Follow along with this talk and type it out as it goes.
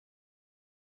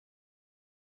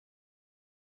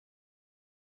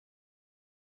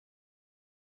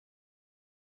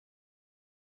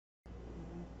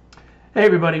Hey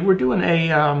everybody, we're doing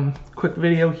a quick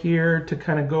video here to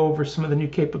kind of go over some of the new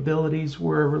capabilities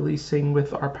we're releasing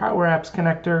with our Power Apps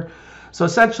connector. So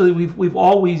essentially we've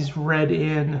always read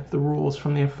in the rules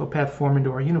from the InfoPath form into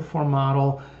our uniform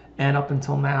model, and up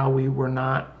until now we were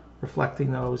not reflecting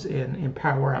those in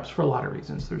Power Apps for a lot of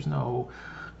reasons. There's no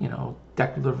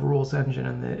declarative rules engine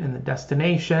in the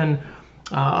destination.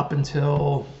 Up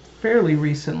until fairly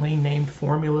recently, named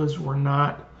formulas were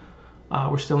not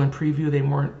we're still in preview. They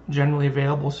weren't generally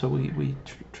available, so we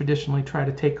traditionally try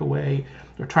to take away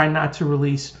or try not to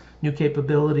release new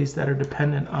capabilities that are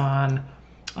dependent on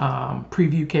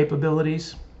preview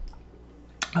capabilities.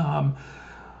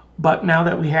 But now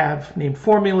that we have named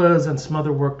formulas and some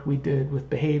other work we did with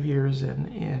behaviors and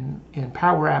in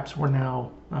Power Apps, we're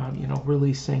now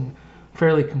releasing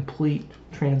fairly complete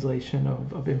translation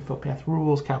of InfoPath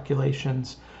rules,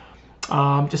 calculations.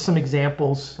 Just some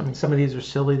examples. I mean, some of these are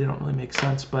silly; they don't really make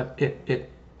sense, but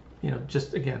it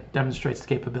just again demonstrates the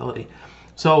capability.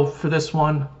 So for this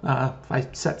one, if I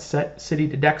set city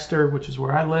to Dexter, which is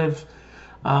where I live,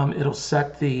 it'll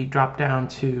set the drop down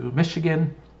to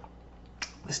Michigan,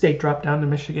 the state drop down to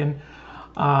Michigan.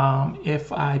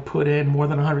 If I put in more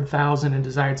than 100,000 in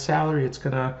desired salary, it's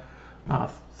gonna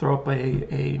throw up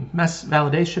a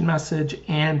validation message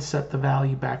and set the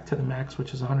value back to the max,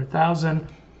 which is 100,000.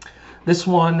 This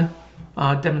one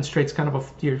demonstrates kind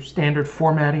of your standard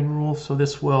formatting rule. So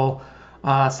this will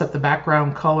set the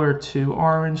background color to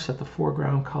orange, set the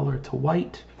foreground color to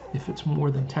white if it's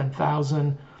more than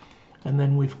 10,000. And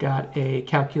then we've got a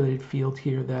calculated field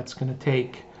here that's going to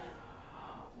take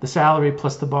the salary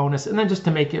plus the bonus. And then just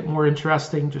to make it more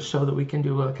interesting, just so that we can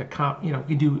do like a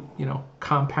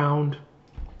compound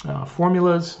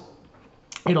formulas.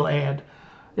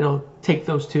 It'll take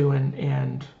those two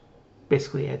and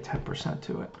basically add 10%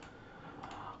 to it.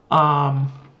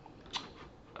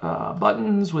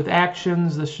 Buttons with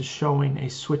actions. This is showing a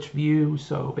switch view,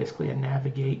 so basically a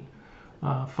navigate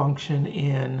function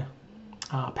in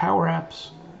Power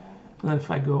Apps. And then if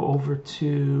I go over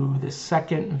to the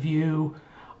second view,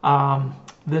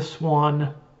 this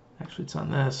one, actually it's on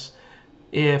this.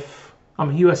 If I'm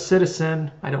a U.S.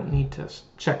 citizen, I don't need to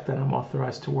check that I'm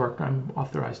authorized to work. I'm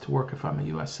authorized to work if I'm a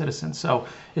U.S. citizen. So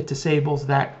it disables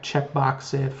that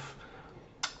checkbox if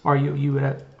are you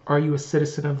a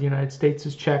citizen of the United States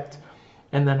is checked.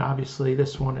 And then obviously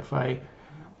this one, if I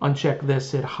uncheck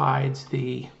this, it hides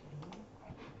the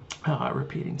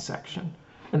repeating section.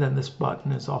 And then this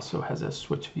button also has a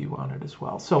switch view on it as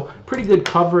well. So pretty good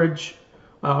coverage,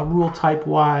 rule type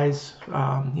wise,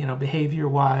 behavior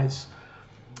wise.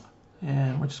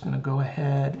 And we're just going to go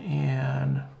ahead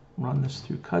and run this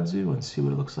through Kudzu and see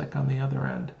what it looks like on the other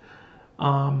end.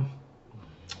 I'm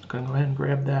going to go ahead and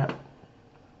grab that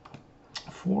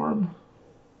form.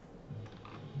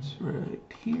 It's right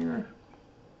here.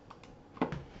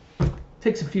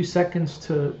 Takes a few seconds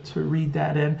to read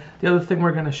that in. The other thing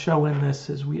we're going to show in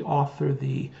this is we author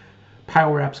the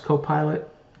Power Apps Copilot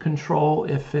control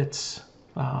if it's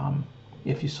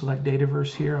if you select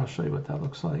Dataverse here. I'll show you what that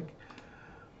looks like.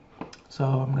 So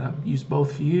I'm going to use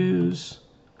both views.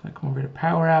 I'm going to come over to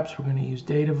Power Apps. We're going to use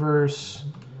Dataverse.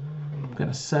 I'm going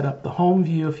to set up the home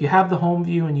view. If you have the home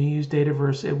view and you use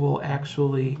Dataverse, it will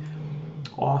actually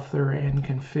author and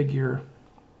configure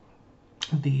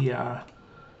the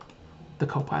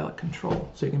Copilot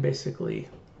control. So you can basically,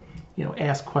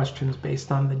 ask questions based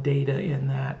on the data in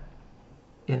that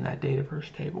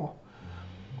Dataverse table.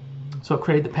 So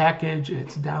create the package.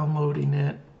 It's downloading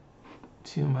it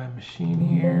to my machine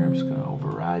here. I'm just going to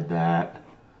override that.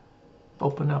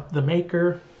 Open up the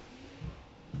maker.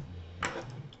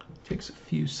 Takes a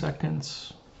few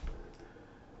seconds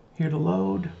here to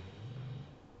load.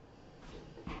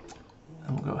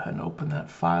 And we'll go ahead and open that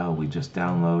file we just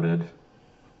downloaded.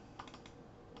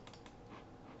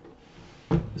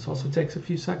 This also takes a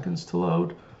few seconds to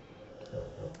load.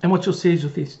 And what you'll see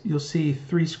is you'll see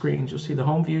three screens. You'll see the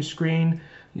home view screen.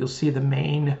 You'll see the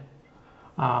main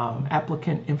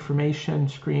applicant information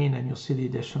screen, and you'll see the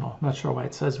additional. I'm not sure why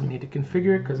it says we need to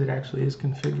configure it, because it actually is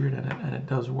configured and it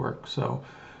does work. So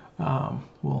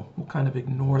we'll kind of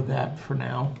ignore that for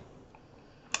now.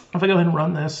 If I go ahead and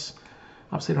run this,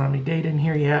 obviously I don't have any data in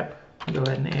here yet. I'll go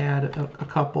ahead and add a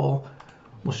couple.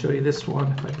 We'll show you this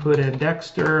one. If I put in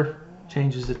Dexter,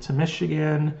 changes it to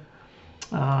Michigan.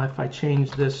 If I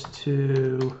change this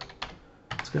to,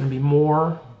 it's going to be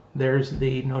more. There's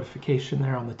the notification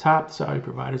there on the top. Salary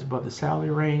provided is above the salary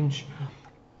range.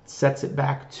 Sets it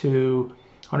back to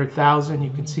 100,000. You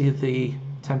can see the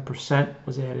 10%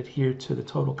 was added here to the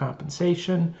total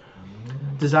compensation.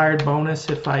 Desired bonus,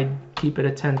 if I keep it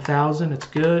at 10,000, it's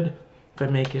good. If I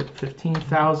make it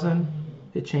 15,000,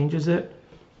 it changes it.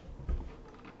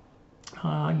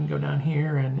 I can go down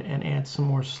here and add some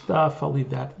more stuff. I'll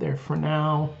leave that there for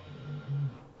now.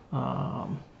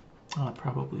 I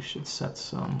probably should set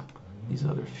these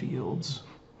other fields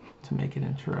to make it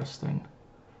interesting.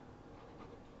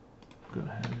 Go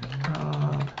ahead.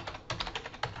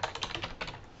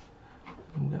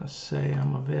 I'm going to say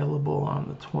I'm available on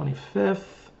the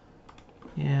 25th,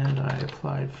 and I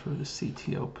applied for the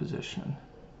CTO position.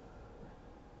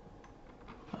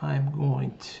 I'm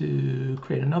going to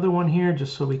create another one here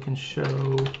just so we can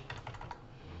show,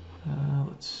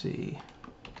 let's see,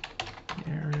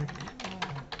 Eric.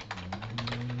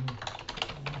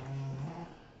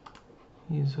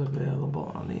 He's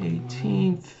available on the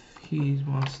 18th. He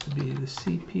wants to be the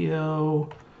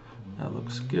CPO. That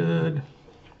looks good.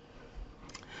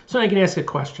 So I can ask it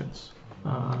questions.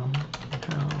 How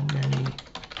many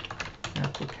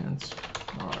applicants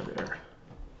are there?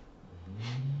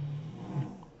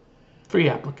 3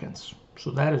 applicants.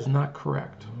 So that is not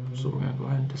correct. So we're going to go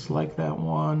ahead and dislike that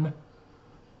one.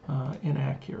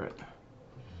 Inaccurate.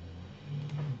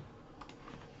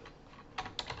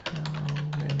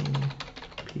 How many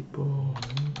people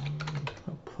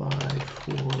applied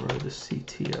for the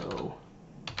CTO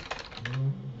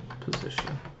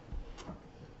position?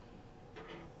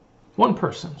 1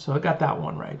 person. So I got that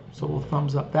one right. So we'll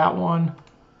thumbs up that one.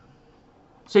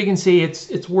 So you can see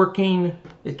it's working.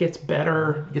 It gets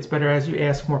better. It gets better as you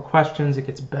ask more questions. It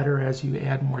gets better as you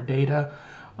add more data.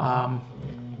 And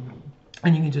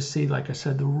you can just see, like I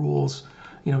said, the rules,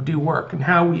 do work. And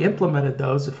how we implemented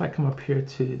those, if I come up here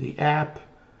to the app,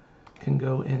 can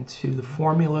go into the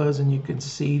formulas, and you can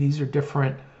see these are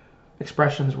different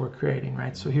expressions we're creating,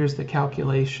 right? So here's the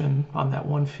calculation on that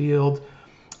one field.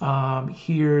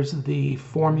 Here's the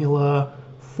formula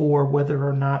for whether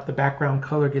or not the background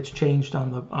color gets changed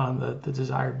on the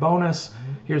desired bonus.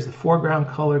 Here's the foreground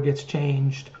color gets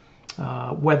changed.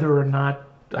 Whether or not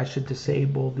I should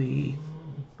disable the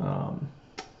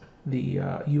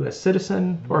U.S.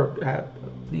 citizen or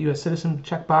the U.S. citizen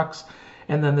checkbox,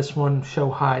 and then this one show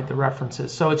hide the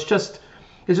references. So it's just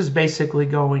basically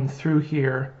going through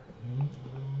here.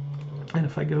 And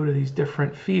if I go to these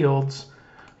different fields,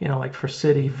 like for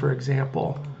city, for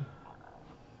example,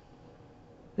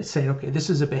 it's saying, okay, this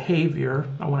is a behavior.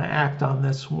 I want to act on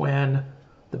this when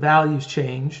the value's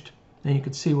changed. And you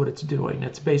can see what it's doing.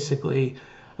 It's basically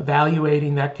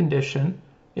evaluating that condition.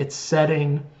 It's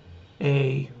setting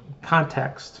a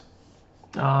context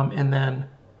and then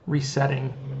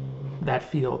resetting that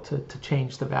field to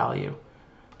change the value.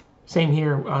 Same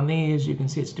here on these. You can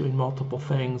see it's doing multiple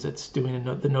things. It's doing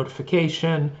the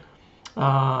notification.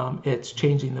 It's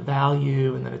changing the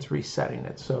value, and then it's resetting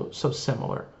it. So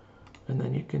similar. And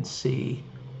then you can see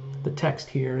the text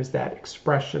here is that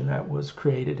expression that was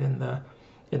created in the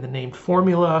named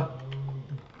formula.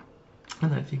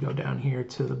 And then if you go down here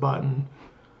to the button,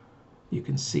 you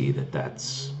can see that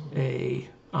that's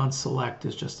on select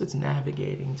is just it's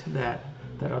navigating to that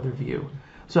other view.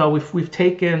 So we've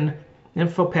taken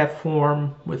InfoPath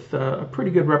form with a pretty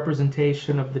good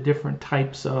representation of the different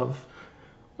types of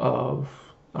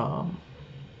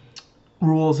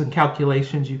rules and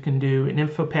calculations you can do in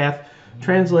InfoPath,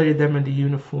 translated them into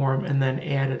uniform, and then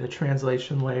added a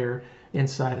translation layer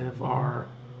inside of our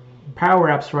Power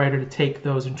Apps writer to take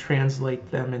those and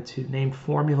translate them into named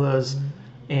formulas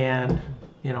and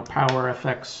Power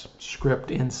FX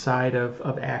script inside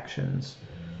of actions,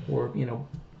 or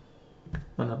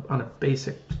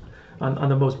on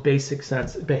the most basic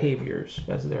sense, behaviors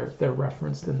as they're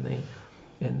referenced in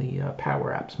the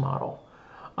Power Apps model.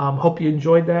 Hope you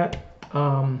enjoyed that.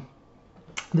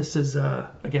 This is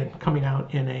again coming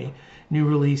out in a new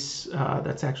release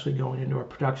that's actually going into our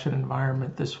production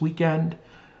environment this weekend.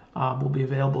 Will be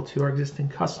available to our existing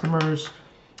customers.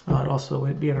 It'll also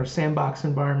be in our sandbox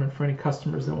environment for any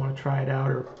customers that want to try it out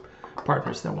or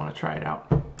partners that want to try it out.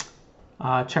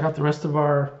 Check out the rest of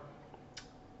our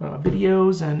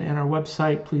videos and our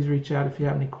website. Please reach out if you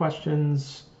have any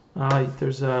questions.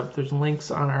 There's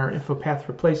links on our InfoPath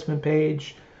replacement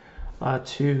page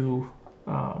to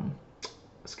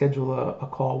schedule a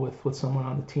call with someone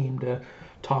on the team to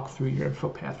talk through your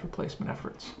InfoPath replacement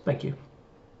efforts. Thank you.